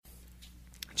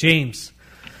James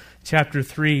chapter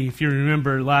 3. If you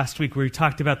remember last week where we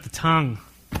talked about the tongue.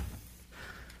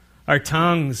 Our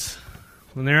tongues,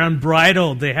 when they're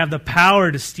unbridled, they have the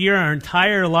power to steer our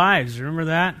entire lives. Remember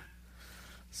that?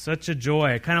 Such a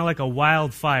joy, kind of like a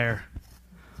wildfire.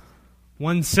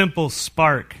 One simple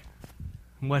spark,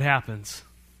 and what happens?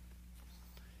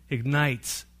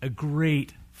 Ignites a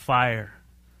great fire.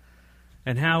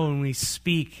 And how when we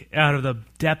speak out of the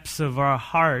depths of our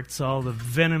hearts, all the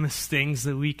venomous things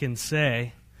that we can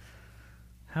say,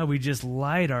 how we just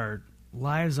light our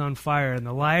lives on fire and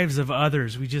the lives of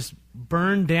others. We just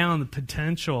burn down the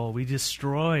potential. We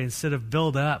destroy instead of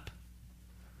build up.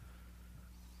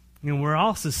 You know, we're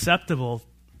all susceptible.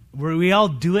 We all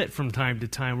do it from time to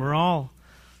time. We're all,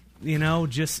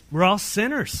 we're all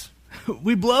sinners.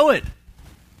 We blow it.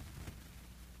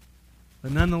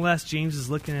 But nonetheless, James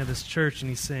is looking at his church and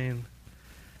he's saying,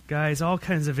 guys, all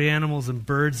kinds of animals and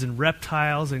birds and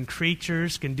reptiles and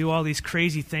creatures can do all these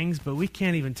crazy things, but we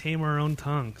can't even tame our own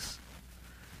tongues.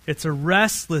 It's a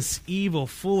restless evil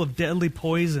full of deadly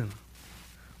poison.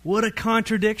 What a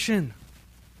contradiction.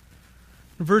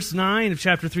 In verse 9 of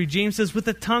chapter 3, James says, with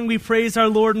the tongue we praise our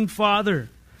Lord and Father,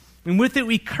 and with it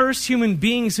we curse human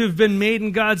beings who have been made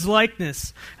in God's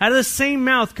likeness. Out of the same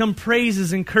mouth come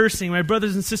praises and cursing. My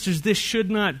brothers and sisters, this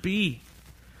should not be.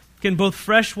 Can both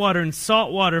fresh water and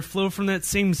salt water flow from that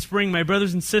same spring? My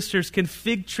brothers and sisters, can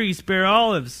fig trees bear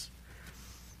olives?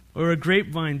 Or a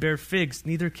grapevine bear figs?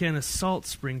 Neither can a salt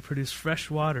spring produce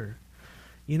fresh water.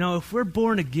 You know, if we're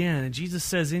born again, and Jesus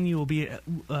says in you will be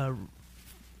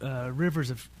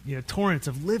rivers of, torrents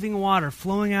of living water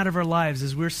flowing out of our lives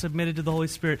as we're submitted to the Holy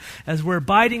Spirit, as we're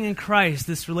abiding in Christ,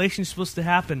 this relationship is supposed to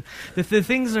happen. That the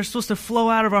things that are supposed to flow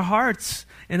out of our hearts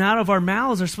and out of our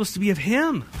mouths are supposed to be of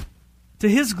Him, to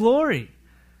His glory.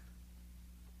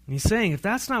 And He's saying, if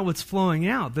that's not what's flowing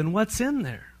out, then what's in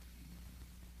there?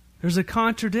 There's a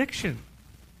contradiction.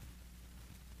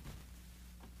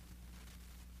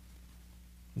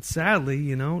 And sadly,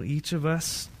 each of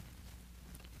us,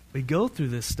 we go through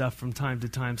this stuff from time to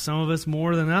time, some of us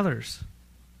more than others.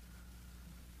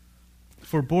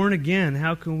 If we're born again,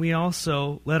 how can we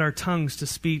also let our tongues to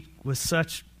speak with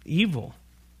such evil?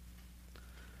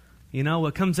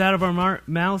 What comes out of our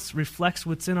mouths reflects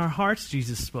what's in our hearts,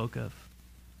 Jesus spoke of.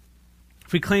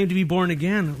 If we claim to be born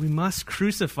again, we must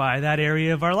crucify that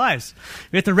area of our lives.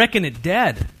 We have to reckon it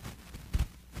dead.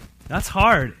 That's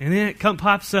hard. And then it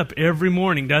pops up every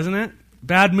morning, doesn't it?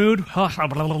 Bad mood? Ha, ha,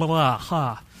 blah, blah, blah, blah,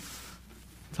 ha.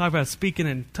 Talk about speaking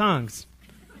in tongues.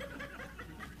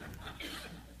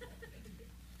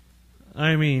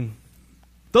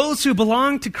 Those who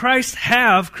belong to Christ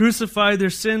have crucified their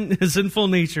sinful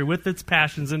nature with its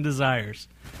passions and desires.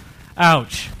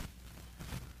 Ouch.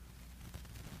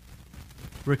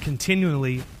 We're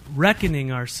continually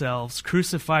reckoning ourselves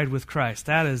crucified with Christ.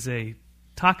 That is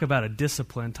talk about a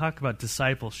discipline, talk about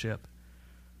discipleship.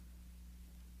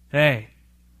 Hey,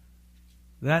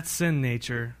 that sin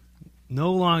nature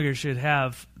no longer should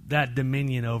have that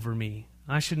dominion over me.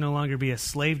 I should no longer be a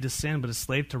slave to sin, but a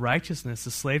slave to righteousness,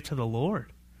 a slave to the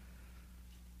Lord.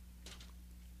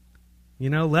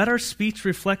 Let our speech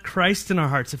reflect Christ in our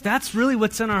hearts. If that's really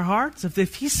what's in our hearts,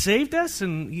 if He saved us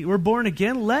and we're born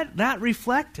again, let that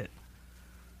reflect it.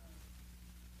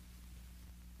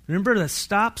 Remember the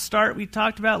stop-start we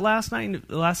talked about last time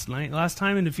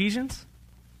in Ephesians?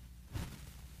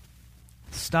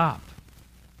 Stop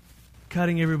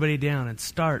cutting everybody down and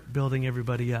start building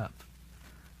everybody up.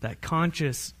 That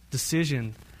conscious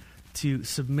decision to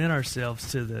submit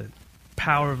ourselves to the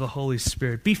power of the Holy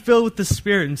Spirit. Be filled with the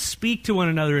Spirit and speak to one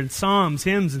another in psalms,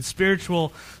 hymns, and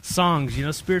spiritual songs.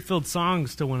 Spirit-filled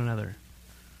songs to one another.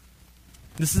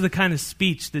 This is the kind of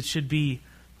speech that should be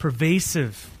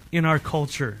pervasive in our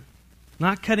culture.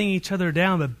 Not cutting each other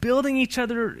down, but building each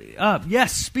other up.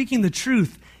 Yes, speaking the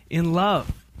truth in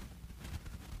love.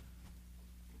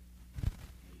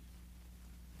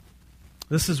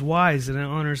 This is wise and it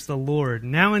honors the Lord.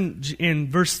 Now in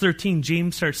verse 13,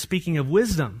 James starts speaking of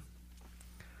wisdom.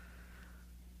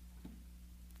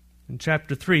 In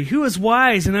chapter 3, who is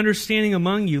wise and understanding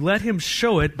among you? Let him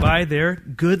show it by their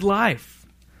good life,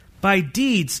 by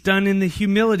deeds done in the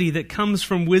humility that comes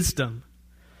from wisdom.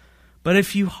 But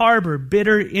if you harbor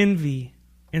bitter envy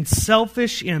and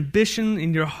selfish ambition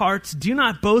in your hearts, do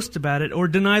not boast about it or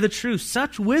deny the truth.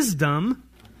 Such wisdom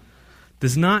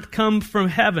does not come from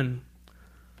heaven,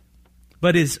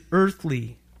 but is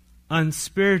earthly,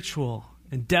 unspiritual,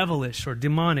 and devilish or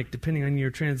demonic, depending on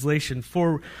your translation.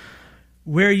 For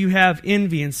where you have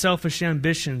envy and selfish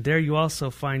ambition, there you also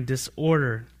find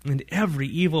disorder and every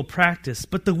evil practice.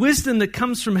 But the wisdom that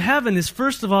comes from heaven is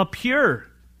first of all pure,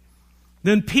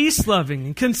 Then peace-loving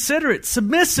and considerate,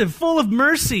 submissive, full of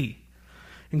mercy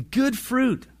and good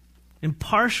fruit,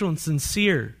 impartial and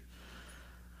sincere.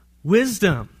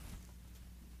 Wisdom.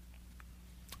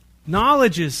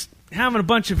 Knowledge is having a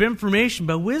bunch of information,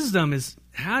 but wisdom is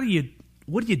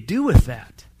what do you do with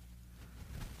that?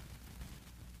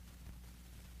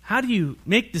 How do you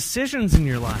make decisions in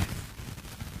your life?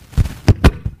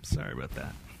 Sorry about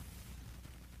that.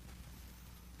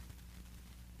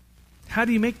 How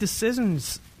do you make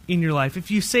decisions in your life? If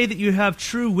you say that you have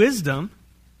true wisdom,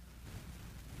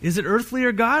 is it earthly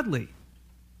or godly?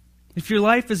 If your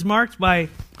life is marked by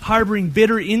harboring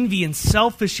bitter envy and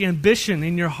selfish ambition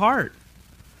in your heart,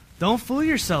 don't fool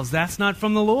yourselves. That's not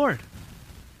from the Lord.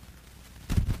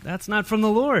 That's not from the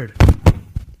Lord.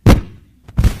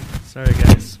 Sorry,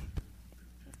 guys.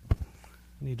 I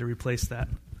need to replace that.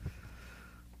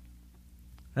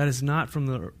 That is not from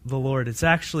the Lord. It's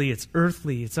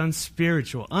earthly, it's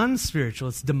unspiritual.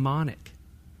 It's demonic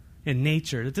in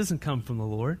nature. It doesn't come from the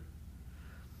Lord.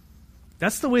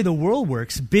 That's the way the world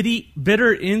works.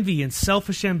 Bitter envy and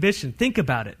selfish ambition. Think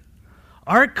about it.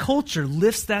 Our culture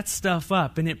lifts that stuff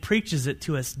up and it preaches it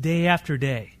to us day after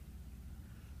day.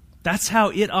 That's how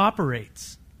it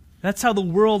operates. That's how the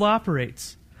world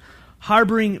operates.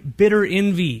 Harboring bitter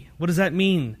envy. What does that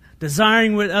mean?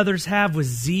 Desiring what others have with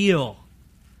zeal.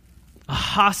 A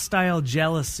hostile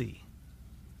jealousy.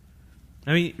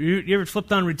 I mean, you ever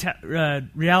flipped on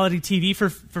reality TV for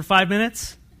 5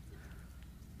 minutes?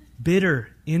 Bitter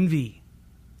envy.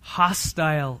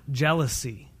 Hostile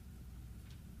jealousy.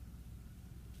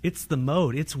 It's the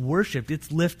mode. It's worshipped.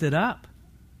 It's lifted up.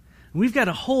 We've got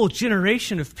a whole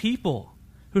generation of people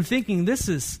who are thinking this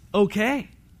is okay.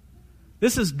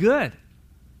 This is good.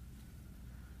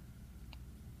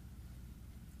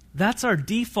 That's our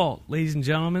default, ladies and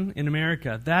gentlemen, in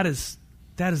America. That is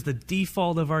the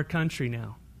default of our country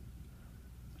now.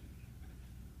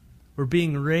 We're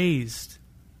being raised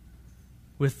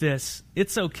with this.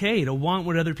 It's okay to want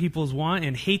what other people want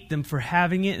and hate them for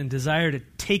having it and desire to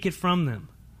take it from them.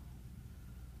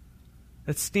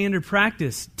 That's standard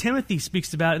practice. Timothy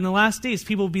speaks about it. In the last days,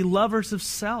 people will be lovers of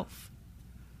self,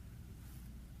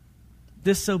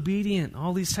 disobedient,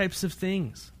 all these types of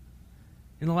things.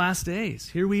 In the last days,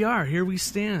 here we are, here we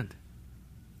stand.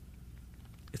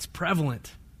 It's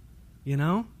prevalent, you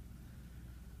know?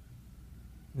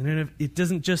 And then it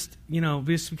doesn't just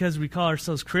because we call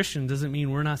ourselves Christian doesn't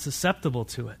mean we're not susceptible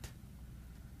to it.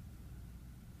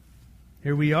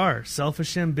 Here we are,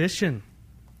 selfish ambition.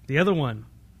 The other one,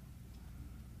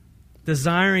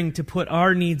 desiring to put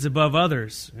our needs above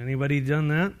others. Anybody done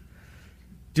that?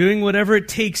 Doing whatever it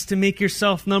takes to make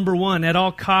yourself number one at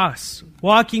all costs.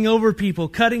 Walking over people,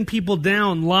 cutting people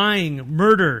down, lying,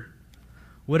 murder.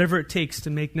 Whatever it takes to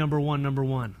make number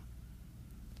one.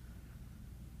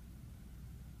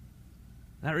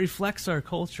 That reflects our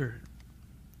culture.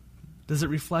 Does it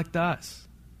reflect us?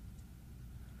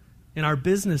 In our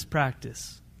business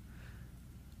practice,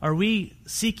 are we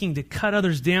seeking to cut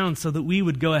others down so that we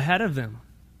would go ahead of them?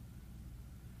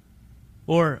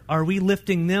 Or are we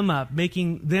lifting them up,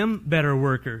 making them better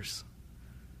workers,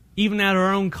 even at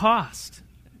our own cost,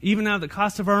 even at the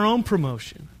cost of our own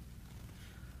promotion?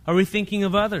 Are we thinking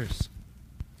of others?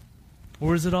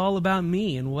 Or is it all about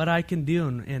me and what I can do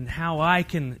and how I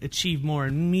can achieve more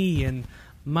and me and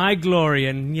my glory?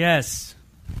 And yes,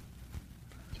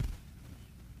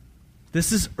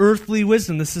 this is earthly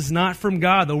wisdom. This is not from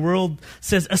God. The world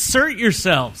says, assert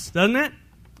yourselves, doesn't it?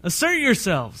 Assert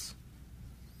yourselves.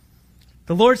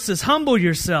 The Lord says, humble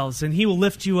yourselves and He will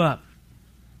lift you up.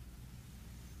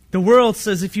 The world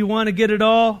says, if you want to get it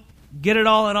all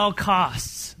at all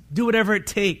costs. Do whatever it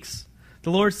takes. The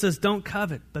Lord says, don't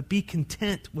covet, but be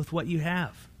content with what you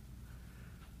have.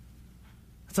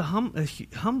 That's a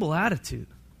humble attitude.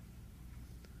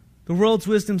 The world's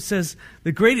wisdom says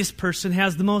the greatest person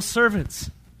has the most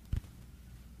servants.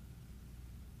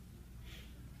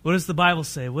 What does the Bible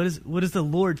say? What does the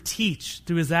Lord teach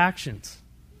through His actions?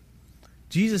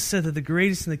 Jesus said that the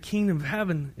greatest in the kingdom of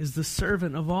heaven is the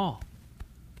servant of all.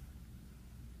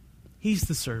 He's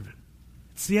the servant.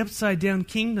 It's the upside down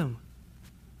kingdom.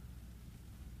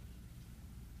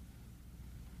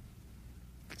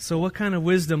 So what kind of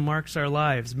wisdom marks our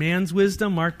lives? Man's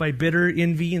wisdom marked by bitter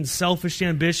envy and selfish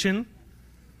ambition.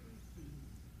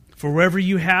 For wherever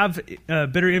you have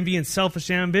bitter envy and selfish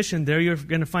ambition, there you're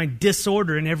going to find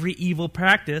disorder in every evil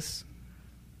practice.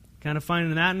 Kind of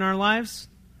finding that in our lives?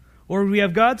 Or we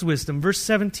have God's wisdom, verse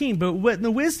 17. But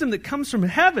the wisdom that comes from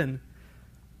heaven,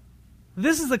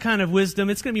 this is the kind of wisdom,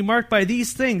 it's going to be marked by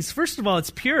these things. First of all, it's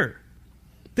pure.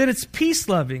 that it's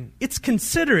peace-loving, it's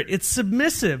considerate, it's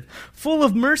submissive, full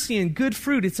of mercy and good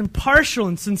fruit, it's impartial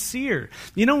and sincere.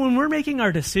 You know, when we're making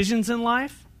our decisions in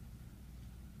life,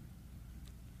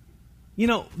 you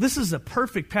know, this is a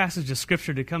perfect passage of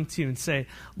Scripture to come to you and say,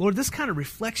 Lord, this kind of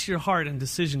reflects your heart in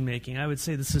decision-making. I would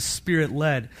say this is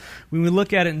Spirit-led. When we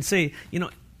look at it and say, you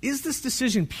know, is this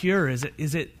decision pure? Is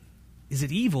it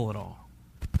evil at all?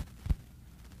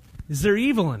 Is there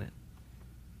evil in it?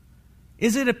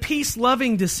 Is it a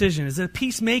peace-loving decision? Is it a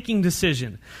peace-making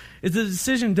decision? Is the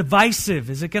decision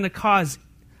divisive? Is it going to cause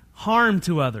harm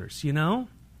to others, you know?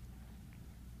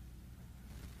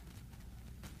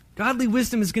 Godly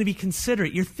wisdom is going to be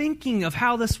considerate. You're thinking of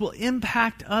how this will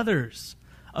impact others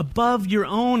above your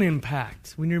own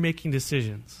impact when you're making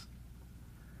decisions.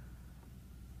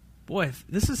 Boy,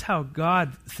 this is how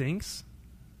God thinks.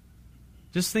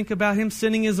 Just think about him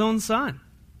sending his own son.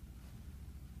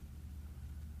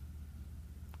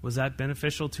 Was that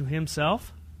beneficial to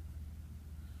himself?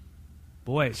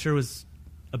 Boy, it sure was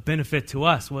a benefit to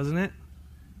us, wasn't it?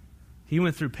 He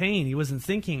went through pain. He wasn't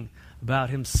thinking about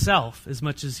himself as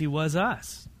much as he was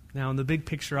us. Now, in the big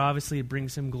picture, obviously, it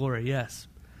brings him glory, yes.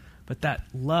 But that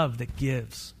love that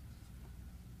gives.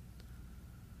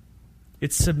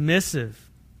 It's submissive.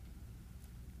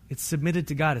 It's submitted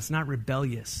to God. It's not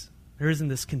rebellious. There isn't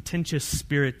this contentious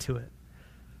spirit to it.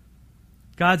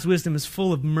 God's wisdom is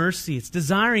full of mercy. It's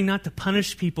desiring not to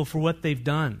punish people for what they've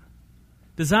done.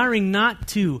 Desiring not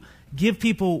to give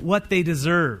people what they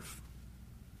deserve.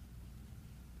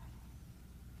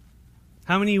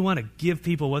 How many of you want to give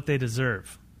people what they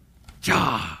deserve?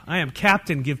 I am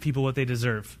captain, give people what they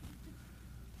deserve.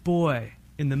 Boy,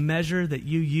 in the measure that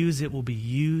you use, it will be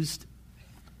used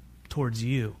towards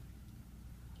you.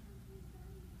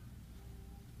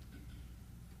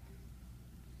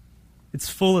 It's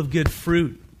full of good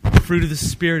fruit. The fruit of the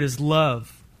Spirit is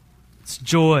love. It's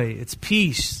joy. It's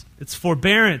peace. It's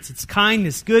forbearance. It's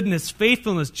kindness, goodness,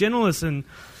 faithfulness, gentleness, and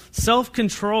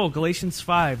self-control. Galatians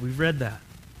 5, we've read that.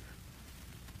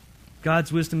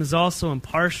 God's wisdom is also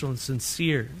impartial and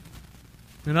sincere.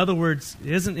 In other words,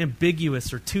 it isn't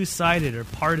ambiguous or two-sided or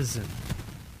partisan.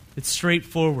 It's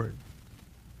straightforward.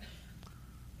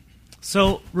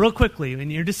 So, real quickly, in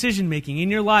your decision-making,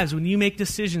 in your lives, when you make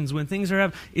decisions, when things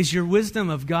are is your wisdom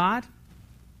of God?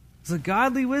 Is it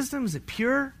godly wisdom? Is it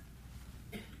pure?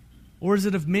 Or is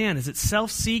it of man? Is it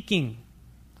self-seeking?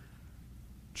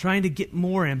 Trying to get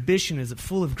more ambition? Is it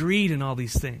full of greed and all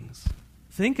these things?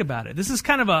 Think about it. This is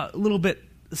kind of a little bit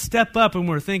a step up when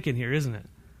we're thinking here, isn't it?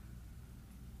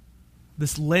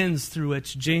 This lens through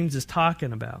which James is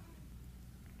talking about.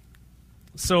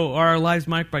 So are our lives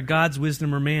marked by God's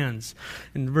wisdom or man's?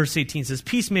 And verse 18 says,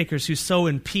 peacemakers who sow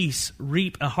in peace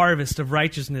reap a harvest of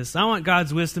righteousness. I want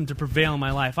God's wisdom to prevail in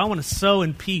my life. I want to sow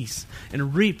in peace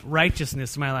and reap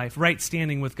righteousness in my life, right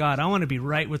standing with God. I want to be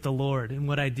right with the Lord in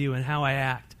what I do and how I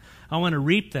act. I want to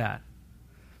reap that.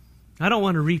 I don't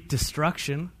want to reap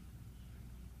destruction.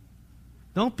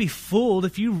 Don't be fooled.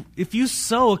 If you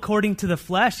sow according to the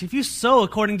flesh, if you sow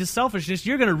according to selfishness,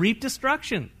 you're going to reap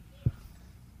destruction.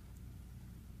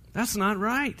 That's not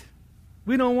right.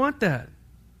 We don't want that.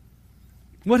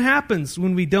 What happens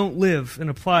when we don't live and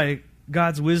apply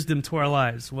God's wisdom to our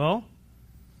lives? Well,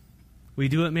 we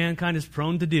do what mankind is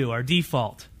prone to do, our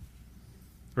default.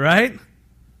 Right?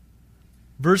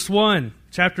 Verse 1,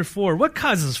 chapter 4. What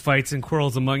causes fights and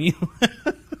quarrels among you?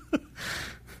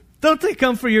 Don't they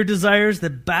come for your desires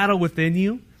that battle within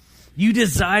you? You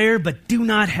desire but do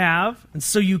not have, and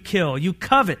so you kill. You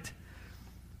covet,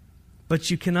 but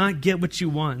you cannot get what you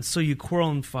want, so you quarrel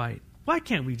and fight. Why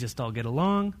can't we just all get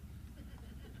along?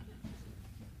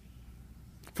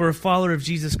 For a follower of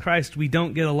Jesus Christ, we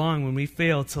don't get along when we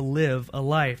fail to live a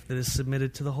life that is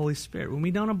submitted to the Holy Spirit, when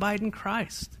we don't abide in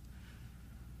Christ.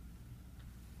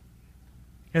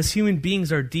 As human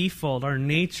beings, our default, our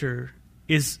nature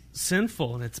is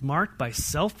sinful, and it's marked by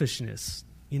selfishness.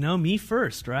 You know, me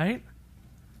first, right?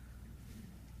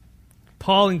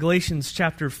 Paul in Galatians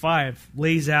chapter 5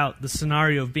 lays out the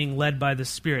scenario of being led by the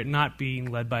Spirit, not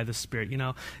being led by the Spirit. You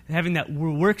know, having that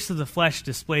works of the flesh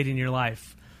displayed in your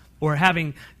life, or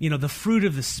having, you know, the fruit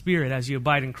of the Spirit as you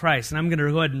abide in Christ. And I'm going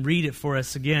to go ahead and read it for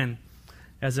us again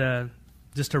as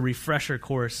just a refresher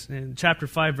course. In chapter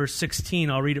 5, verse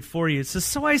 16, I'll read it for you. It says,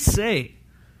 "So I say,"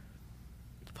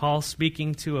 Paul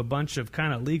speaking to a bunch of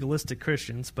kind of legalistic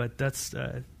Christians, but that's,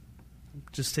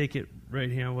 just take it right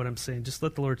here, what I'm saying. Just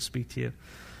let the Lord speak to you.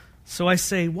 "So I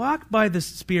say, walk by the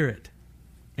Spirit,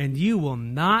 and you will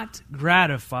not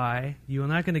gratify, you are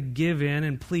not going to give in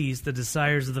and please the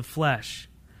desires of the flesh."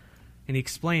 And he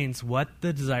explains what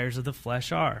the desires of the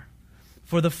flesh are.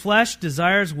 For the flesh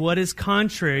desires what is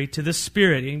contrary to the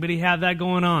Spirit. Anybody have that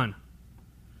going on?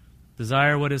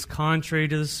 Desire what is contrary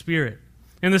to the Spirit.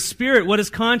 And the Spirit what is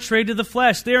contrary to the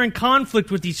flesh. They are in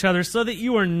conflict with each other so that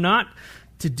you are not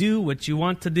to do what you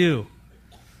want to do.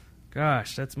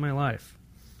 Gosh, that's my life.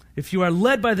 If you are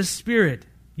led by the Spirit,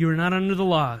 you are not under the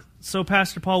law. So,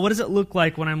 Pastor Paul, what does it look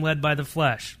like when I'm led by the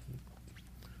flesh?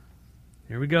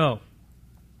 Here we go.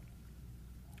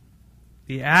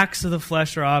 The acts of the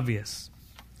flesh are obvious.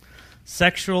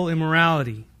 Sexual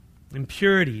immorality,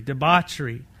 impurity,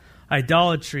 debauchery,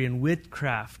 idolatry, and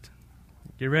witchcraft.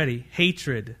 Get ready.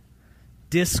 Hatred,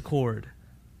 discord,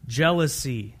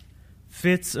 jealousy,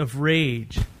 fits of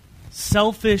rage,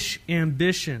 selfish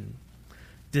ambition,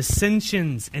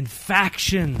 dissensions and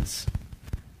factions,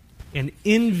 and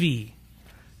envy,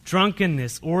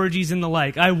 drunkenness, orgies, and the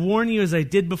like. I warn you, as I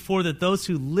did before, that those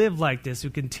who live like this, who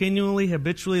continually,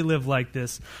 habitually live like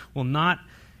this, will not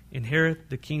inherit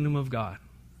the kingdom of God.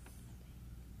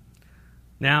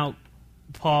 Now,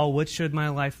 Paul, what should my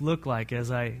life look like as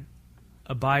I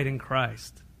abide in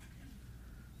Christ?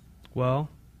 Well,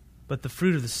 but the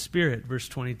fruit of the Spirit, verse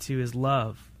 22, is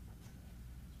love.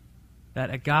 That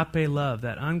agape love,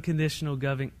 that unconditional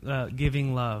giving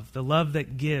love, the love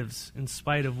that gives in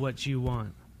spite of what you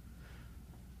want.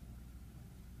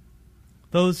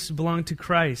 Those who belong to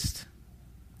Christ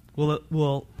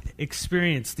will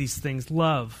experience these things,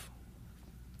 love.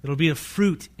 It'll be a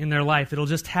fruit in their life. It'll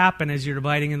just happen as you're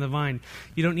abiding in the vine.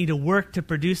 You don't need to work to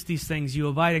produce these things. You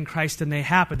abide in Christ and they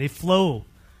happen. They flow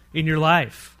in your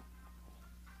life.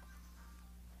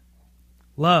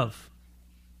 Love.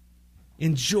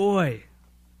 Enjoy.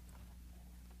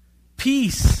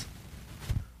 Peace.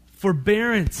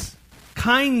 Forbearance.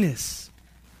 Kindness.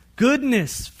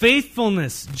 Goodness,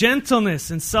 faithfulness, gentleness,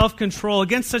 and self-control.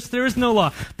 Against such there is no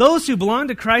law. Those who belong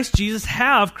to Christ Jesus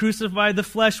have crucified the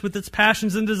flesh with its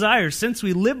passions and desires. Since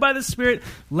we live by the Spirit,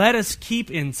 let us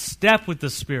keep in step with the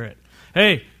Spirit.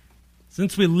 Hey,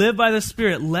 since we live by the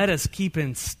Spirit, let us keep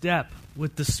in step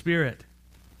with the Spirit.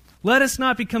 Let us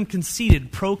not become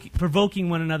conceited,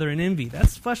 provoking one another in envy.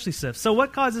 That's fleshly stuff. So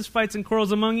what causes fights and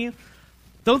quarrels among you?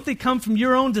 Don't they come from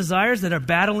your own desires that are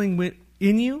battling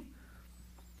in you?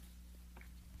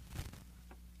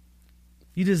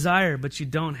 You desire, but you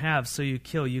don't have, so you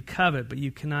kill. You covet, but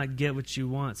you cannot get what you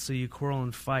want, so you quarrel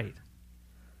and fight.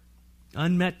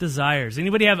 Unmet desires.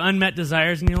 Anybody have unmet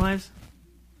desires in your lives?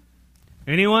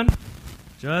 Anyone?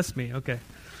 Just me. Okay.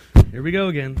 Here we go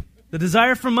again. The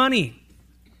desire for money.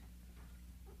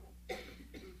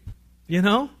 You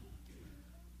know?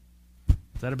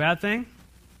 Is that a bad thing?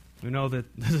 We know that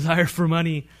the desire for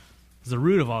money is the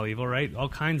root of all evil, right? All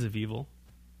kinds of evil.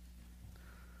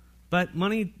 But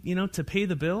money, to pay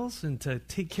the bills and to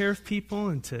take care of people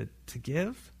and to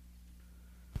give,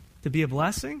 to be a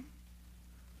blessing?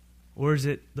 Or is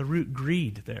it the root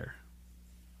greed there?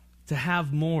 To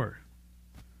have more,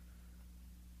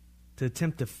 to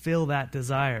attempt to fill that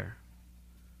desire.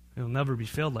 It'll never be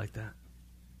filled like that.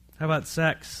 How about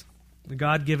sex? The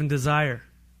God-given desire,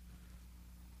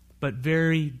 but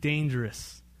very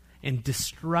dangerous and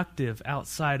destructive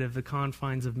outside of the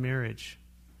confines of marriage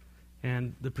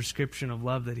and the prescription of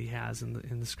love that he has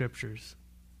in the Scriptures,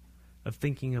 of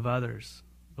thinking of others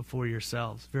before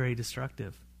yourselves. Very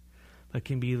destructive, but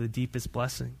can be the deepest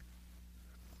blessing.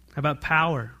 How about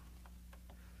power?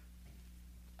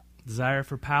 Desire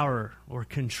for power or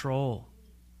control.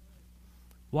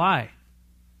 Why?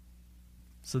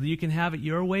 So that you can have it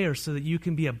your way, or so that you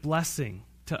can be a blessing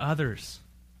to others,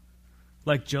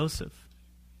 like Joseph.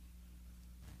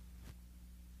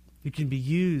 You can be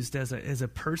used as a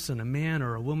person, a man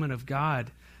or a woman of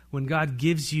God. When God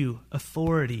gives you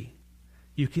authority,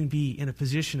 you can be in a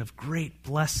position of great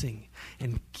blessing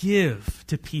and give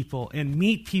to people and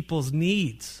meet people's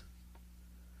needs.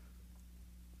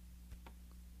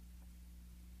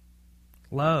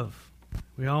 Love.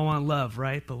 We all want love,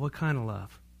 right? But what kind of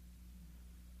love?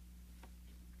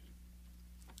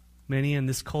 Many in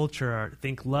this culture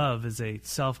think love is a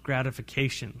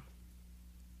self-gratification.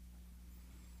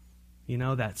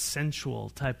 That sensual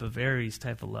type of Aries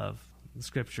type of love. The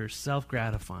Scripture is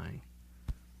self-gratifying.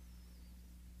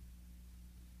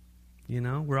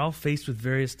 We're all faced with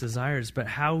various desires, but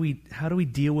how do we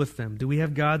deal with them? Do we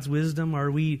have God's wisdom?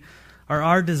 Are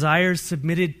our desires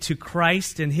submitted to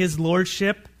Christ and His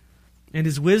lordship and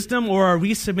His wisdom, or are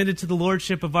we submitted to the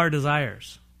lordship of our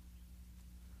desires?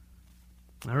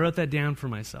 I wrote that down for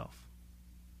myself.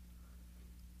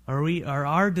 Are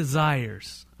our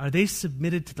desires, are they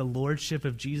submitted to the lordship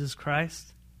of Jesus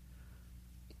Christ?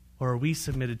 Or are we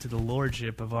submitted to the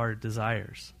lordship of our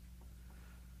desires?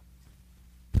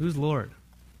 Who's Lord?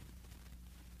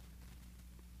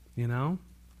 You know?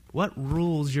 What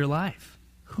rules your life?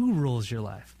 Who rules your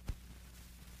life?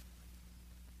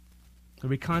 Are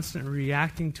we constantly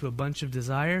reacting to a bunch of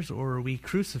desires, or are we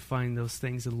crucifying those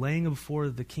things and laying them before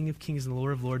the King of Kings and the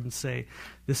Lord of Lords and say,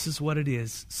 this is what it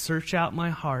is. Search out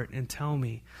my heart and tell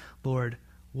me, Lord,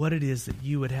 what it is that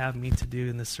you would have me to do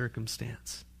in this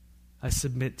circumstance. I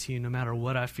submit to you no matter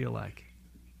what I feel like.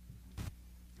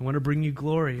 I want to bring you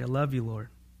glory. I love you, Lord.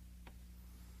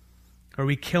 Are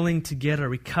we killing to get? Are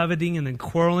we coveting and then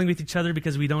quarreling with each other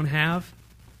because we don't have?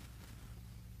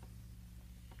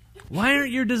 Why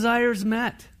aren't your desires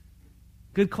met?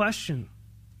 Good question.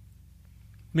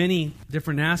 Many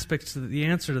different aspects to the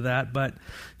answer to that, but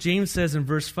James says in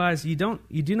verse 5, you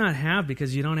do not have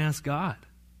because you don't ask God.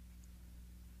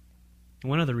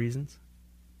 One of the reasons.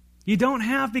 You don't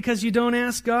have because you don't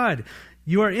ask God.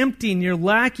 You are empty and you're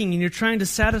lacking and you're trying to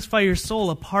satisfy your soul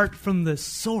apart from the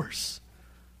source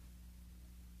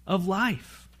of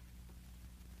life.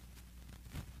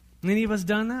 Any of us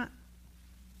done that?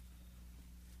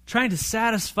 Trying to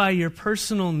satisfy your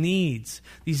personal needs,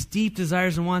 these deep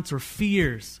desires and wants or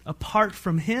fears, apart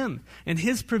from Him and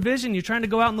His provision. You're trying to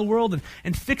go out in the world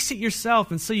and fix it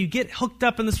yourself, and so you get hooked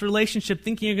up in this relationship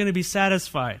thinking you're going to be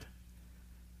satisfied.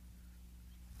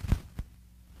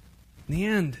 In the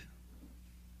end,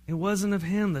 it wasn't of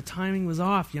Him. The timing was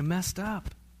off. You messed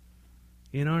up.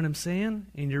 You know what I'm saying?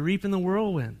 And you're reaping the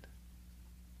whirlwind.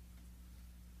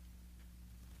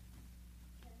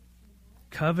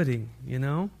 Coveting, you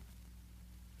know?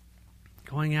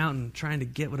 Going out and trying to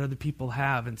get what other people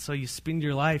have. And so you spend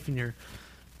your life and you're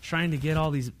trying to get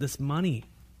all this money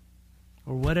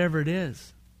or whatever it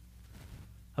is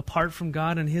apart from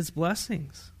God and His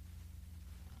blessings.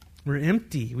 We're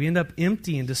empty. We end up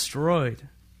empty and destroyed.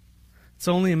 It's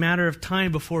only a matter of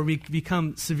time before we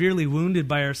become severely wounded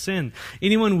by our sin.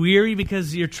 Anyone weary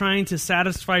because you're trying to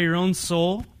satisfy your own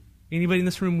soul? Anybody in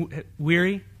this room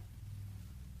weary?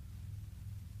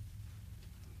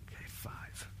 Okay,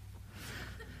 5.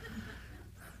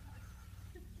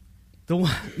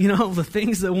 The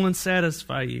things that won't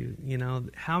satisfy you,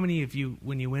 how many of you,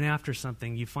 when you went after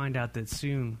something, you find out that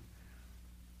soon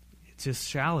it's just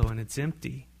shallow and it's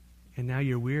empty, and now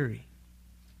you're weary?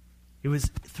 It was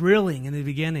thrilling in the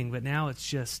beginning, but now it's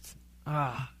just,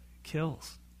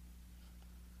 kills.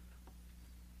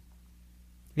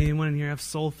 Anyone in here have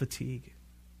soul fatigue?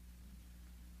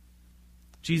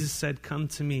 Jesus said, "Come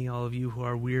to me, all of you who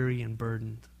are weary and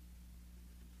burdened,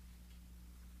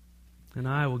 and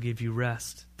I will give you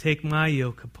rest. Take my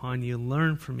yoke upon you and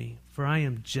learn from me, for I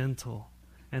am gentle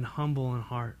and humble in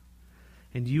heart,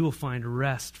 and you will find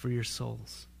rest for your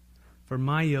souls. For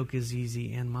my yoke is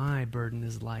easy and my burden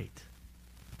is light."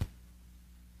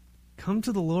 Come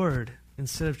to the Lord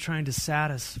instead of trying to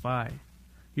satisfy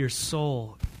your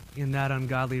soul in that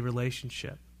ungodly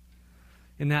relationship,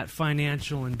 in that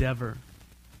financial endeavor,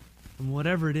 and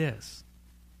whatever it is.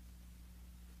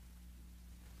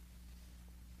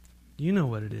 You know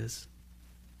what it is.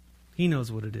 He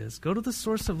knows what it is. Go to the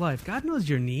source of life. God knows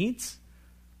your needs.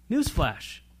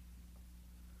 Newsflash.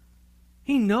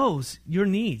 He knows your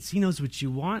needs. He knows what you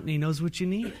want and He knows what you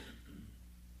need.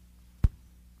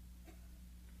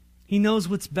 He knows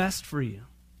what's best for you.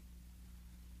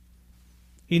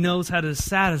 He knows how to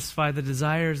satisfy the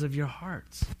desires of your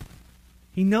hearts.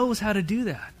 He knows how to do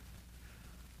that.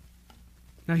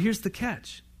 Now here's the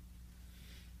catch.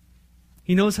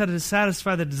 He knows how to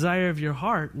satisfy the desire of your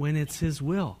heart when it's His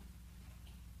will.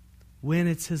 When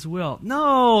it's His will.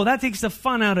 No, that takes the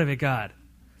fun out of it, God.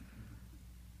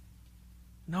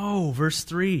 No, verse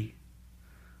 3.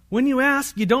 When you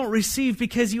ask, you don't receive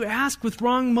because you ask with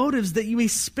wrong motives that you may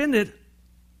spend it.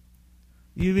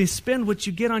 You may spend what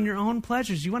you get on your own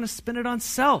pleasures. You want to spend it on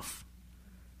self.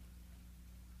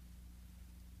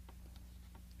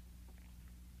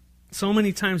 So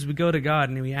many times we go to God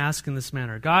and we ask in this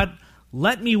manner, God,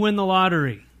 let me win the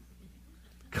lottery.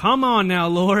 Come on now,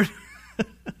 Lord.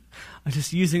 I'm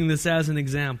just using this as an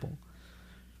example.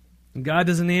 And God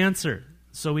doesn't answer.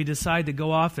 So we decide to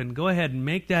go off and go ahead and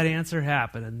make that answer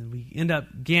happen. And then we end up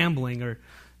gambling or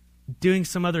doing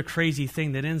some other crazy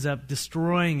thing that ends up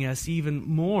destroying us even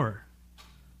more.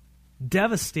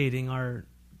 Devastating our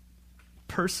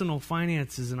personal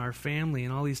finances and our family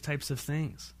and all these types of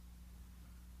things.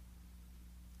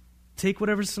 Take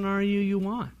whatever scenario you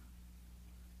want.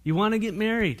 You want to get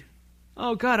married.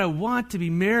 Oh, God, I want to be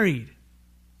married.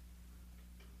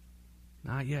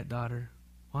 Not yet, daughter.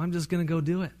 Well, I'm just going to go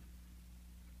do it.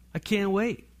 I can't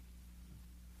wait.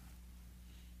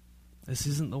 This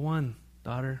isn't the one,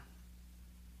 daughter.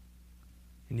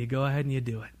 And you go ahead and you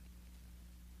do it.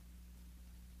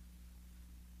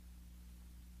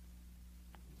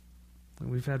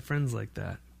 We've had friends like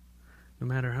that. No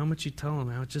matter how much you tell them,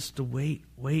 how just to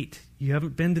wait. You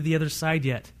haven't been to the other side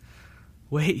yet.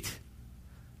 Wait.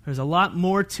 There's a lot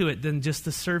more to it than just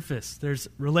the surface. There's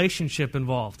relationship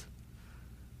involved.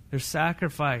 There's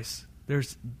sacrifice.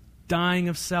 There's dying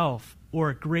of self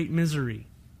or great misery.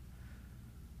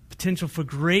 Potential for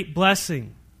great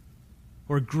blessing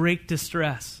or great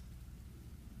distress.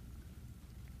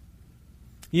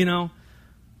 You know,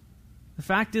 the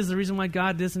fact is the reason why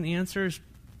God doesn't answer is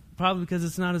probably because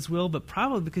it's not His will, but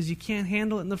probably because you can't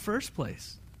handle it in the first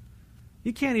place.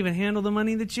 You can't even handle the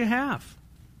money that you have.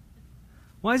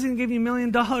 Why is He going to give you $1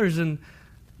 million?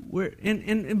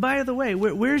 And by the way,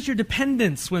 where's your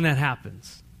dependence when that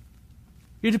happens?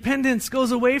 Your dependence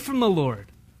goes away from the Lord.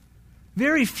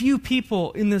 Very few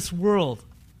people in this world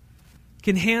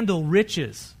can handle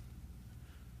riches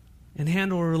and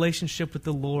handle a relationship with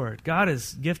the Lord. God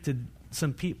has gifted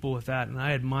some people with that, and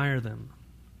I admire them.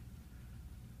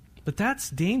 But that's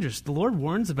dangerous. The Lord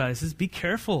warns about it. He says, be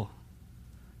careful.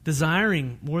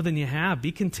 Desiring more than you have.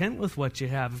 Be content with what you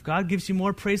have. If God gives you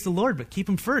more, praise the Lord, but keep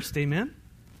Him first. Amen?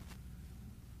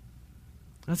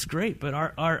 That's great, but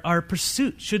our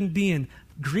pursuit shouldn't be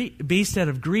based out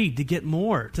of greed to get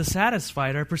more, to satisfy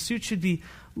it. Our pursuit should be,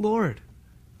 Lord,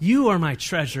 You are my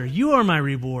treasure. You are my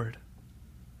reward.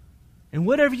 And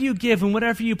whatever You give and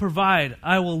whatever You provide,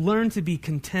 I will learn to be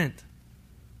content.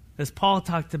 As Paul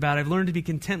talked about, I've learned to be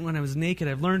content when I was naked.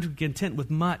 I've learned to be content with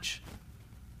much.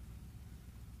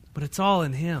 But it's all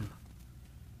in Him.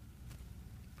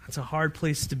 That's a hard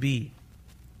place to be.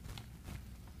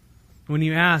 When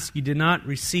you ask, you do not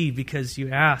receive because you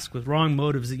ask with wrong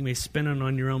motives that you may spend it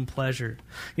on your own pleasure.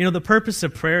 You know, the purpose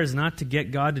of prayer is not to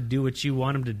get God to do what you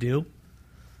want Him to do,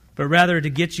 but rather to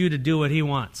get you to do what He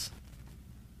wants.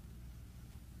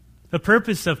 The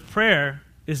purpose of prayer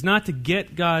is not to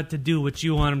get God to do what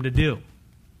you want Him to do,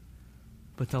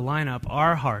 but to line up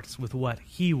our hearts with what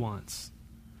He wants.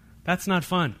 That's not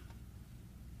fun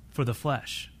for the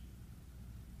flesh.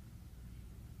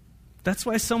 That's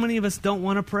why so many of us don't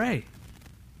want to pray.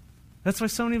 That's why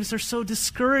so many of us are so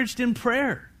discouraged in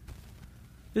prayer.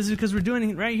 This is because we're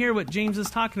doing right here what James is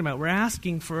talking about. We're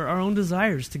asking for our own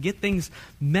desires, to get things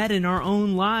met in our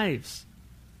own lives.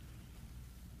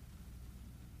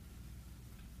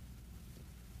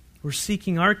 We're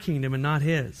seeking our kingdom and not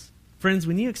His. Friends,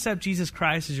 when you accept Jesus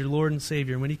Christ as your Lord and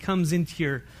Savior, when He comes into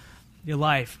your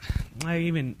life,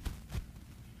 when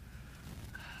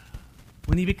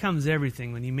He becomes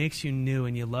everything, when He makes you new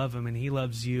and you love Him and He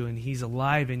loves you and He's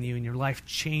alive in you and your life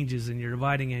changes and you're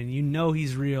abiding in Him and you know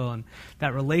He's real and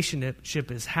that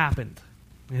relationship has happened.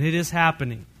 And it is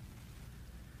happening.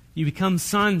 You become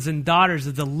sons and daughters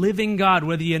of the living God,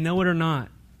 whether you know it or not.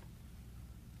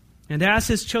 And as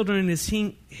His children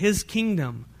in His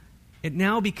kingdom, it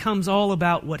now becomes all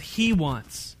about what He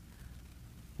wants.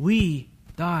 We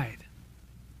died.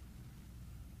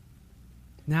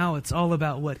 Now it's all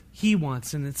about what He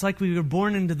wants. And it's like we were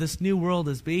born into this new world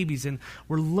as babies, and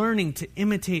we're learning to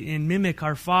imitate and mimic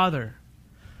our Father.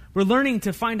 We're learning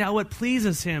to find out what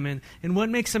pleases Him and what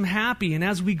makes Him happy. And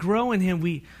as we grow in Him,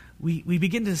 we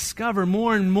begin to discover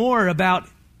more and more about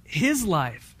His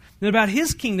life and about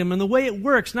His kingdom and the way it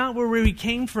works, not where we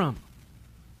came from.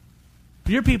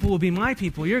 Your people will be my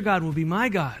people. Your God will be my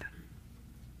God.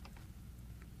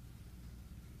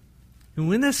 And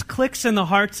when this clicks in the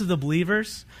hearts of the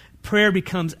believers, prayer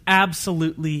becomes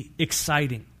absolutely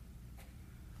exciting.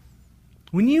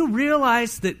 When you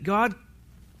realize that God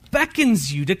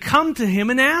beckons you to come to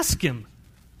Him and ask Him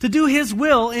to do His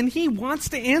will, and He wants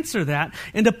to answer that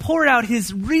and to pour out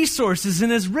His resources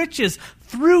and His riches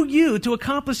through you to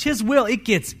accomplish His will, it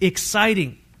gets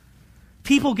exciting.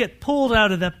 People get pulled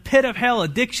out of the pit of hell.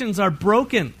 Addictions are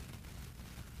broken.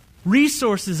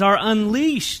 Resources are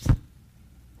unleashed.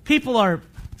 People are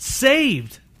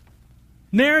saved.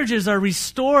 Marriages are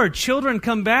restored. Children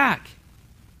come back.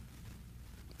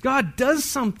 God does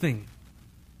something.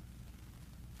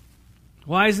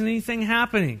 Why isn't anything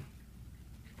happening?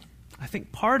 I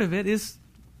think part of it is,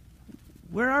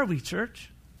 where are we, church?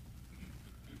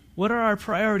 What are our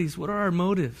priorities? What are our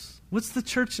motives? What's the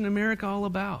church in America all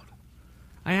about?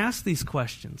 I ask these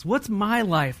questions. What's my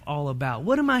life all about?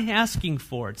 What am I asking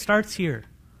for? It starts here.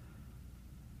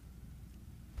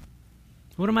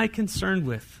 What am I concerned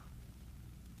with?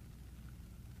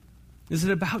 Is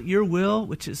it about your will,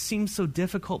 which it seems so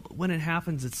difficult, but when it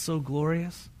happens, it's so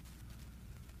glorious?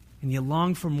 And you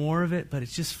long for more of it, but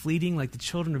it's just fleeting, like the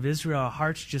children of Israel. Our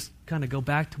hearts just kind of go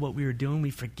back to what we were doing. We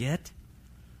forget.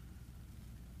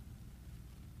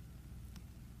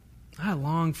 I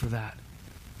long for that.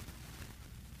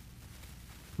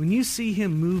 When you see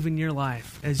him move in your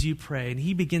life as you pray and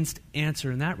he begins to answer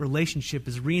and that relationship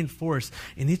is reinforced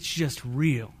and it's just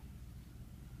real,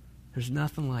 there's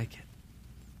nothing like it.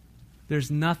 There's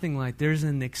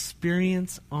an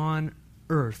experience on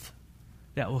earth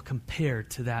that will compare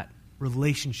to that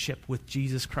relationship with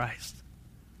Jesus Christ.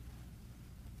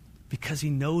 Because he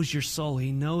knows your soul.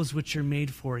 He knows what you're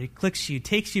made for. He clicks you,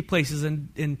 takes you places,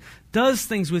 and does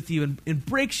things with you, and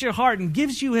breaks your heart, and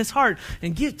gives you his heart,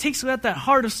 and takes out that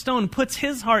heart of stone, and puts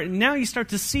his heart, and now you start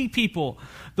to see people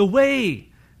the way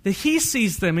that he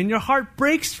sees them, and your heart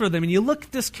breaks for them, and you look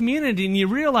at this community, and you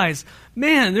realize,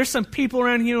 man, there's some people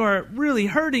around here who are really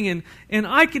hurting, and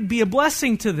I could be a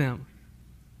blessing to them.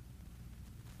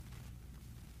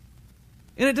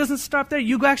 And it doesn't stop there.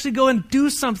 You actually go and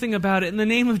do something about it in the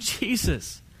name of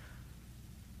Jesus.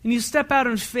 And you step out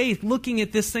in faith looking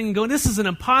at this thing and going, this is an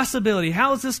impossibility.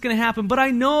 How is this going to happen? But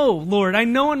I know, Lord, I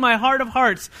know in my heart of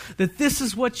hearts that this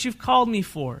is what you've called me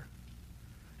for.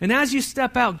 And as you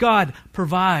step out, God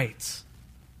provides.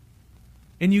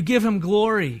 And you give him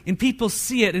glory. And people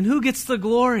see it. And who gets the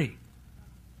glory?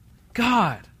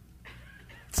 God.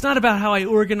 It's not about how I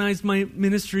organize my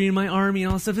ministry and my army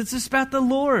and all that stuff. It's just about the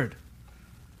Lord.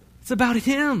 It's about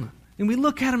him. And we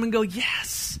look at him and go,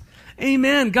 yes,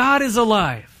 amen, God is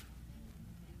alive.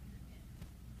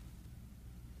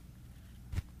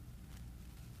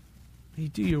 You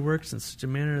do your works in such a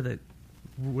manner that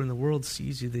when the world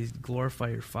sees you, they glorify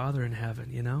your Father in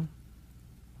heaven, you know?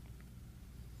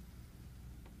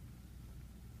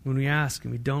 When we ask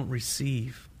and we don't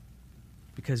receive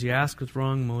because you ask with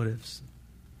wrong motives,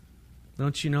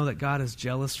 don't you know that God is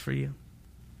jealous for you?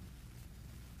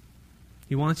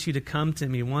 He wants you to come to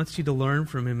him. He wants you to learn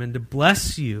from him and to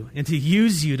bless you and to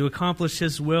use you to accomplish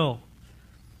his will.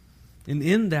 And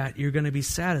in that, you're going to be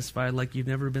satisfied like you've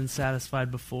never been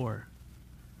satisfied before.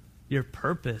 Your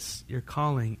purpose, your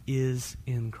calling is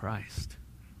in Christ.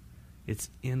 It's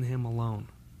in him alone.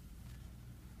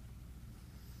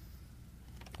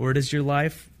 Or does your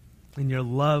life and your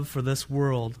love for this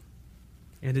world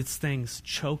and its things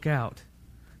choke out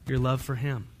your love for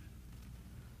him?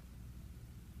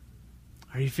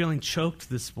 Are you feeling choked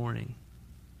this morning?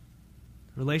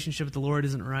 The relationship with the Lord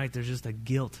isn't right. There's just a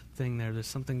guilt thing there. There's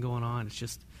something going on. It's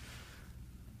just,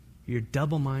 you're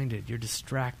double-minded. You're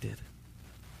distracted.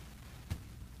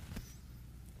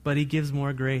 But he gives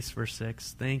more grace, verse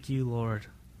 6. Thank you, Lord.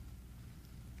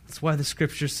 That's why the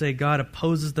scriptures say God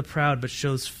opposes the proud but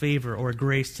shows favor or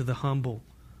grace to the humble.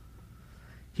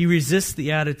 He resists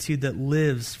the attitude that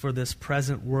lives for this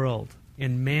present world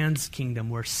in man's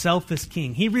kingdom where self is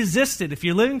king. He resisted. If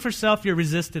you're living for self, you're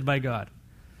resisted by God.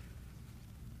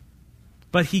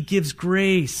 But he gives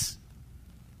grace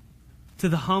to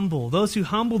the humble, those who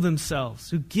humble themselves,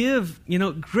 who give,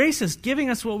 grace is giving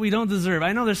us what we don't deserve.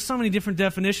 I know there's so many different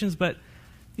definitions, but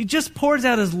he just pours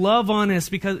out his love on us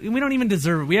because we don't even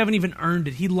deserve it. We haven't even earned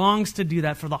it. He longs to do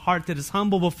that for the heart that is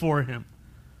humble before him.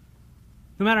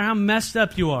 No matter how messed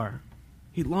up you are,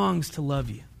 he longs to love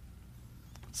you.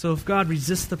 So if God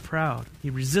resists the proud, he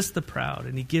resists the proud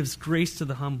and he gives grace to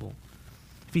the humble.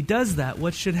 If he does that,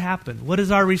 what should happen? What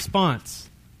is our response?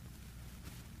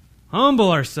 Humble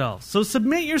ourselves. So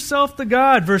submit yourself to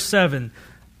God, verse 7,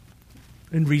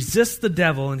 and resist the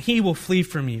devil and he will flee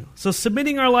from you. So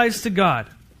submitting our lives to God,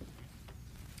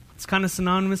 it's kind of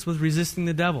synonymous with resisting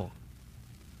the devil.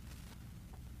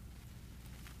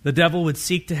 The devil would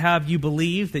seek to have you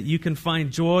believe that you can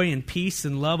find joy and peace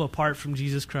and love apart from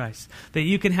Jesus Christ. That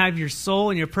you can have your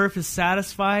soul and your purpose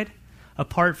satisfied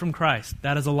apart from Christ.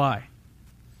 That is a lie.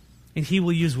 And he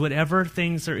will use whatever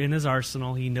things are in his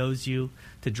arsenal. He knows you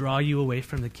to draw you away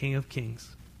from the King of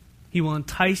Kings. He will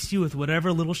entice you with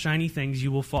whatever little shiny things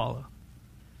you will follow.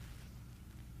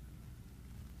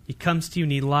 He comes to you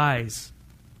and he lies.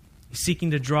 He's seeking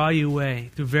to draw you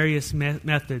away through various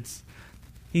methods.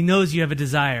 He knows you have a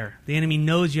desire. The enemy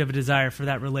knows you have a desire for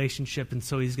that relationship, and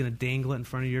so he's going to dangle it in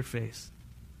front of your face.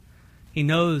 He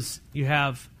knows you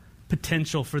have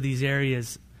potential for these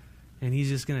areas, and he's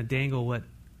just going to dangle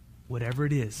whatever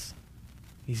it is.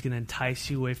 He's going to entice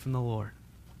you away from the Lord.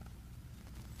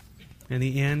 In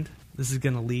the end, this is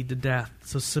going to lead to death.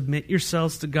 So submit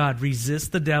yourselves to God.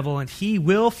 Resist the devil, and he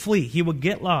will flee. He will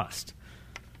get lost.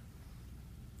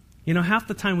 Half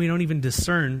the time we don't even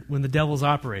discern when the devil's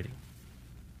operating.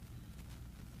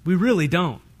 We really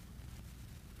don't.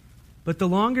 But the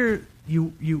longer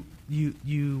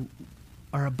you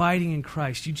are abiding in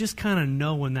Christ, you just kind of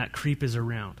know when that creep is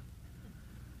around.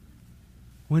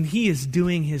 When he is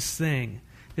doing his thing,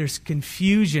 there's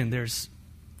confusion, there's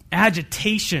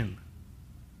agitation,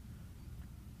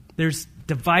 there's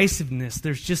divisiveness,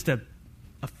 there's just a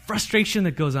frustration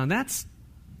that goes on. That's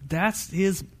That's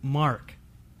his mark.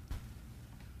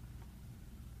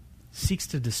 Seeks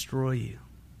to destroy you.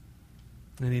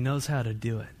 And he knows how to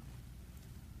do it.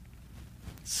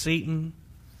 Satan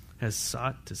has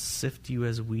sought to sift you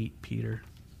as wheat, Peter.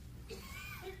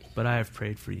 But I have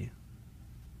prayed for you.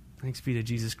 Thanks be to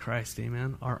Jesus Christ,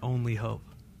 amen, our only hope.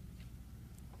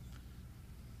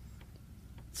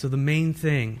 So the main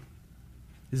thing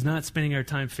is not spending our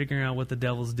time figuring out what the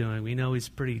devil's doing. We know he's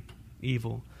pretty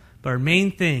evil. But our main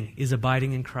thing is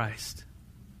abiding in Christ.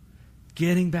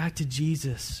 Getting back to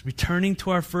Jesus. Returning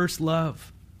to our first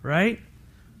love. Right?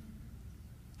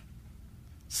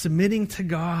 Submitting to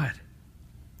God.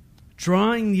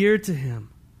 Drawing near to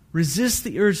Him. Resist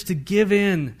the urge to give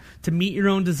in, to meet your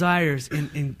own desires,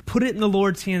 and put it in the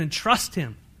Lord's hand and trust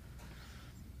Him.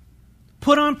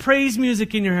 Put on praise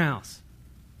music in your house.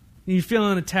 You're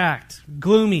feeling attacked,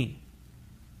 gloomy.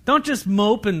 Don't just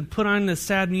mope and put on the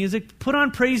sad music. Put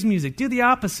on praise music. Do the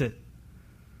opposite.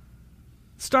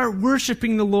 Start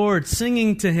worshiping the Lord,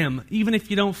 singing to Him, even if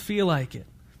you don't feel like it.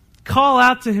 Call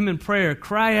out to Him in prayer.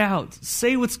 Cry out.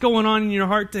 Say what's going on in your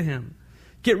heart to Him.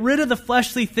 Get rid of the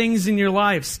fleshly things in your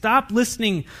life. Stop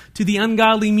listening to the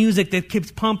ungodly music that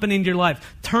keeps pumping into your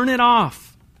life. Turn it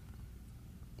off.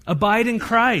 Abide in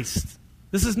Christ.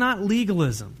 This is not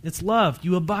legalism. It's love.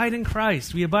 You abide in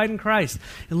Christ. We abide in Christ.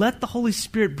 And let the Holy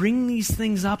Spirit bring these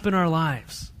things up in our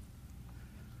lives.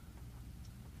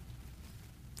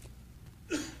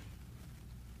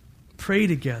 Pray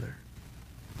together.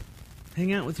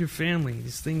 Hang out with your family.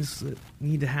 These things that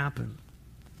need to happen.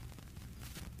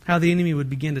 How the enemy would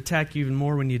begin to attack you even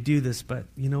more when you do this, but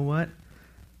you know what?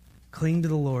 Cling to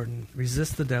the Lord and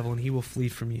resist the devil, and he will flee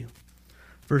from you.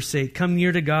 Verse 8, come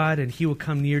near to God, and He will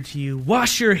come near to you.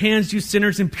 Wash your hands, you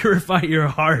sinners, and purify your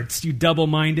hearts, you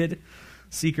double-minded.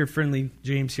 Seeker-friendly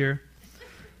James here.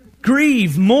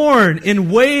 Grieve, mourn,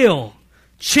 and wail.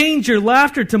 Change your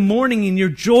laughter to mourning and your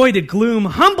joy to gloom.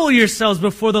 Humble yourselves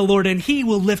before the Lord, and He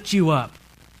will lift you up.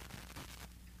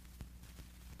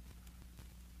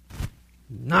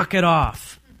 Knock it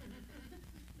off.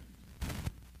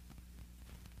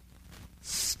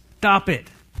 Stop it.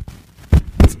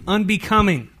 It's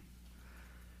unbecoming.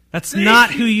 That's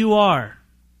not who you are.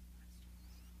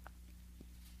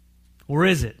 Or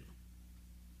is it?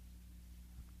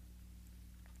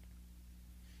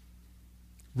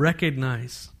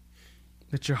 Recognize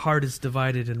that your heart is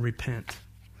divided and repent.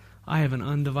 I have an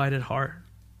undivided heart.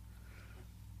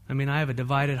 I have a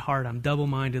divided heart. I'm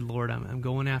double-minded, Lord. I'm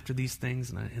going after these things,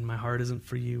 and my heart isn't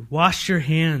for you. Wash your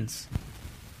hands.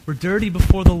 We're dirty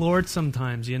before the Lord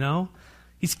sometimes, you know.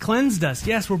 He's cleansed us.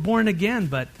 Yes, we're born again,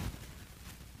 but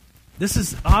this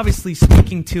is obviously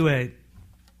speaking to a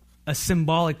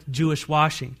symbolic Jewish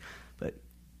washing. But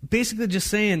basically just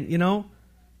saying, you know,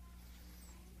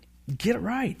 get it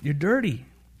right. You're dirty.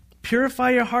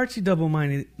 Purify your hearts, you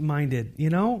double-minded, you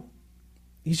know.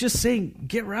 He's just saying,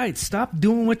 get right. Stop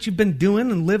doing what you've been doing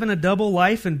and living a double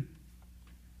life and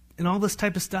all this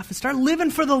type of stuff. And start living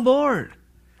for the Lord.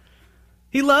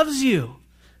 He loves you.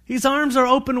 His arms are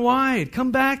open wide.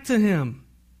 Come back to Him.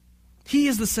 He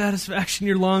is the satisfaction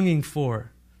you're longing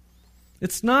for.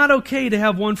 It's not okay to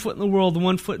have one foot in the world and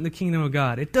one foot in the kingdom of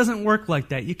God. It doesn't work like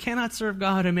that. You cannot serve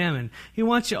God and mammon. He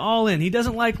wants you all in. He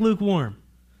doesn't like lukewarm.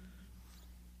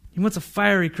 He wants a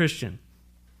fiery Christian.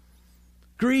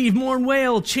 Grieve, mourn,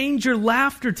 wail, change your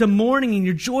laughter to mourning and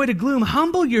your joy to gloom.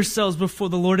 Humble yourselves before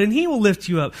the Lord, and He will lift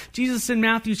you up. Jesus in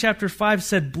Matthew chapter 5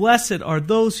 said, blessed are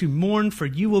those who mourn, for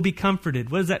you will be comforted.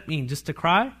 What does that mean? Just to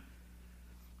cry?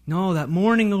 No, that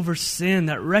mourning over sin,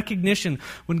 that recognition.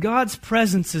 When God's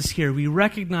presence is here, we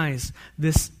recognize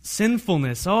this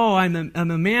sinfulness. Oh, I'm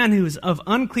a man who is of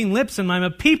unclean lips, and I'm a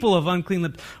people of unclean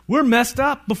lips. We're messed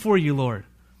up before you, Lord.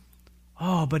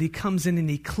 Oh, but He comes in and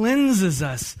He cleanses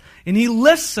us and He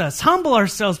lifts us. Humble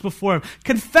ourselves before Him.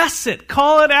 Confess it.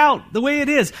 Call it out the way it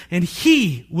is. And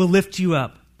He will lift you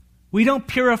up. We don't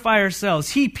purify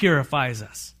ourselves. He purifies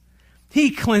us.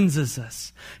 He cleanses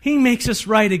us. He makes us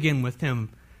right again with Him.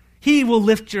 He will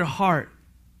lift your heart.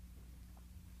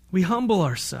 We humble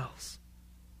ourselves.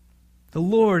 The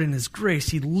Lord in His grace,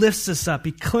 He lifts us up.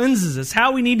 He cleanses us.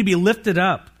 How we need to be lifted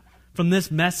up from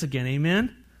this mess again.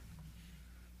 Amen?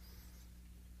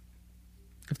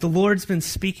 If the Lord's been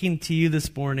speaking to you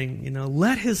this morning, you know,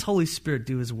 let His Holy Spirit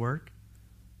do His work.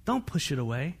 Don't push it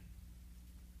away.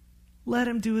 Let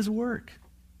Him do His work.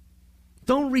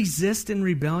 Don't resist in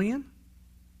rebellion.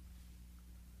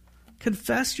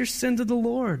 Confess your sin to the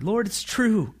Lord. Lord, it's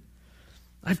true.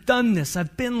 I've done this.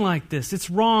 I've been like this. It's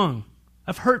wrong.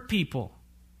 I've hurt people.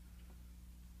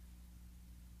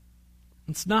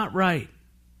 It's not right.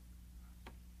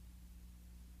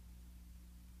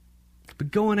 but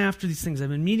going after these things. I've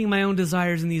been meeting my own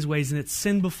desires in these ways, and it's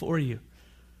sin before you.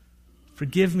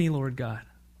 Forgive me, Lord God.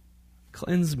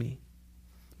 Cleanse me.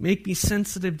 Make me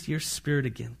sensitive to your Spirit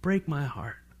again. Break my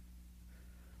heart.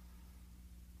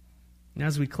 And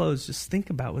as we close, just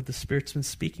think about what the Spirit's been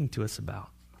speaking to us about.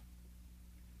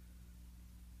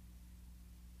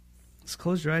 Just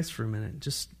close your eyes for a minute.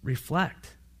 Just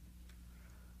reflect.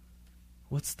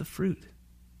 What's the fruit?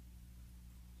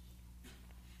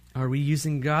 Are we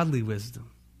using godly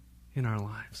wisdom in our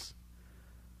lives?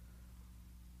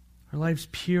 Are our lives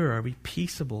pure? Are we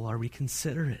peaceable? Are we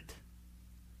considerate?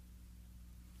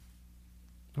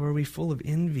 Or are we full of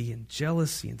envy and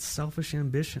jealousy and selfish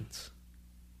ambitions?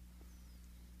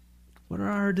 What are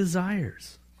our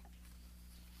desires?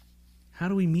 How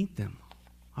do we meet them?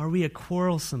 Are we a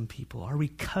quarrelsome people? Are we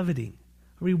coveting?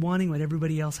 Are we wanting what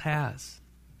everybody else has?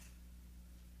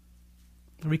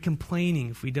 Are we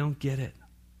complaining if we don't get it?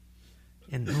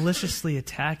 And maliciously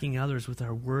attacking others with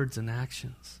our words and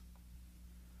actions?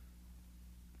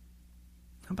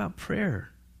 How about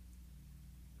prayer?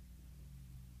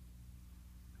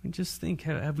 I mean, just think,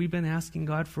 have we been asking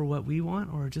God for what we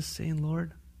want, or just saying,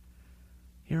 Lord,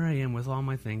 here I am with all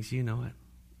my things, you know it,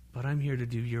 but I'm here to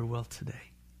do your will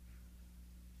today.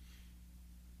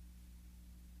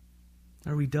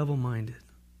 Are we double-minded?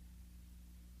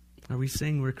 Are we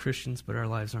saying we're Christians, but our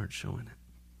lives aren't showing it?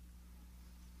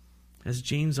 As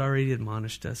James already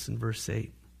admonished us in verse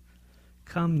 8,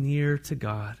 come near to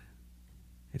God,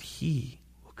 and he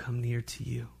will come near to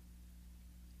you.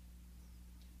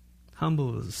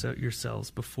 Humble yourselves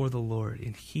before the Lord,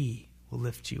 and he will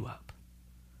lift you up.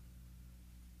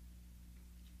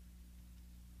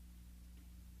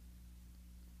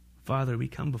 Father, we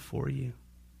come before you.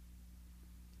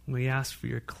 We ask for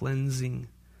your cleansing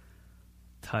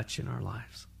touch in our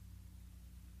lives.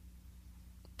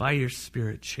 By your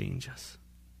Spirit, change us.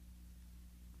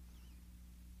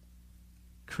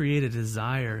 Create a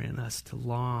desire in us to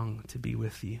long to be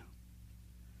with you.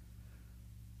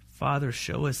 Father,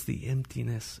 show us the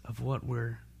emptiness of what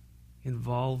we're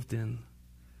involved in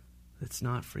that's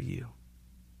not for you.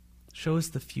 Show us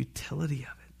the futility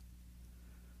of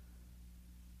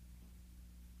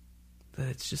it. That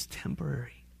it's just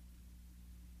temporary.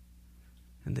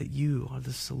 And that you are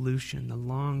the solution, the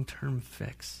long-term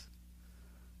fix.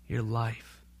 Your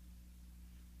life.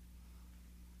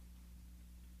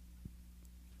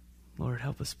 Lord,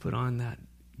 help us put on that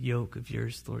yoke of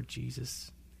yours, Lord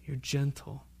Jesus. You're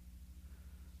gentle.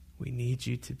 We need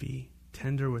you to be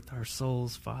tender with our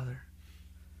souls, Father,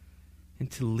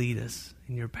 and to lead us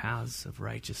in your paths of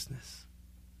righteousness.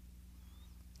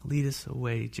 Lead us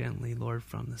away gently, Lord,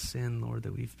 from the sin, Lord,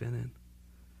 that we've been in.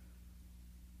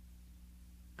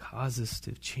 Cause us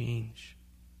to change.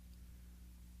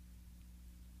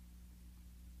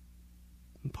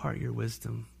 Impart your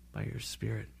wisdom by your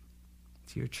Spirit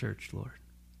to your church, Lord.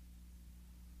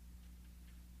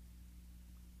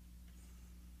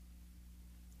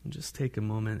 And just take a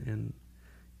moment and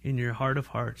in your heart of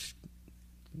hearts,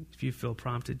 if you feel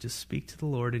prompted, just speak to the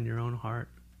Lord in your own heart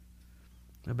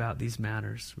about these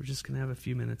matters. We're just going to have a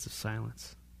few minutes of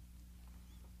silence.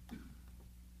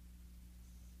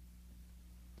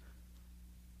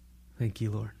 Thank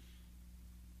you, Lord.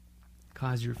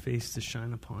 Cause your face to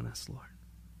shine upon us, Lord.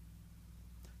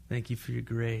 Thank you for your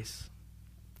grace.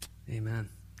 Amen.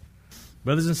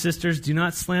 Brothers and sisters, do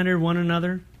not slander one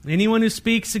another. Anyone who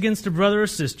speaks against a brother or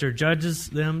sister judges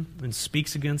them and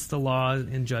speaks against the law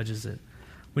and judges it.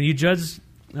 When you judge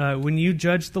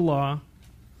the law,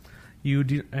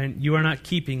 you are not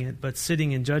keeping it, but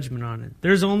sitting in judgment on it.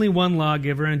 There is only one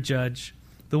lawgiver and judge,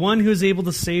 the one who is able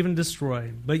to save and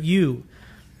destroy. But you,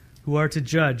 who are to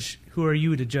judge, who are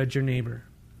you to judge your neighbor?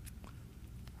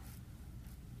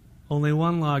 Only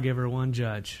one lawgiver, one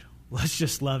judge. Let's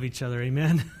just love each other.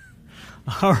 Amen.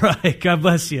 All right. God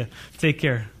bless you. Take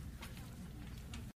care.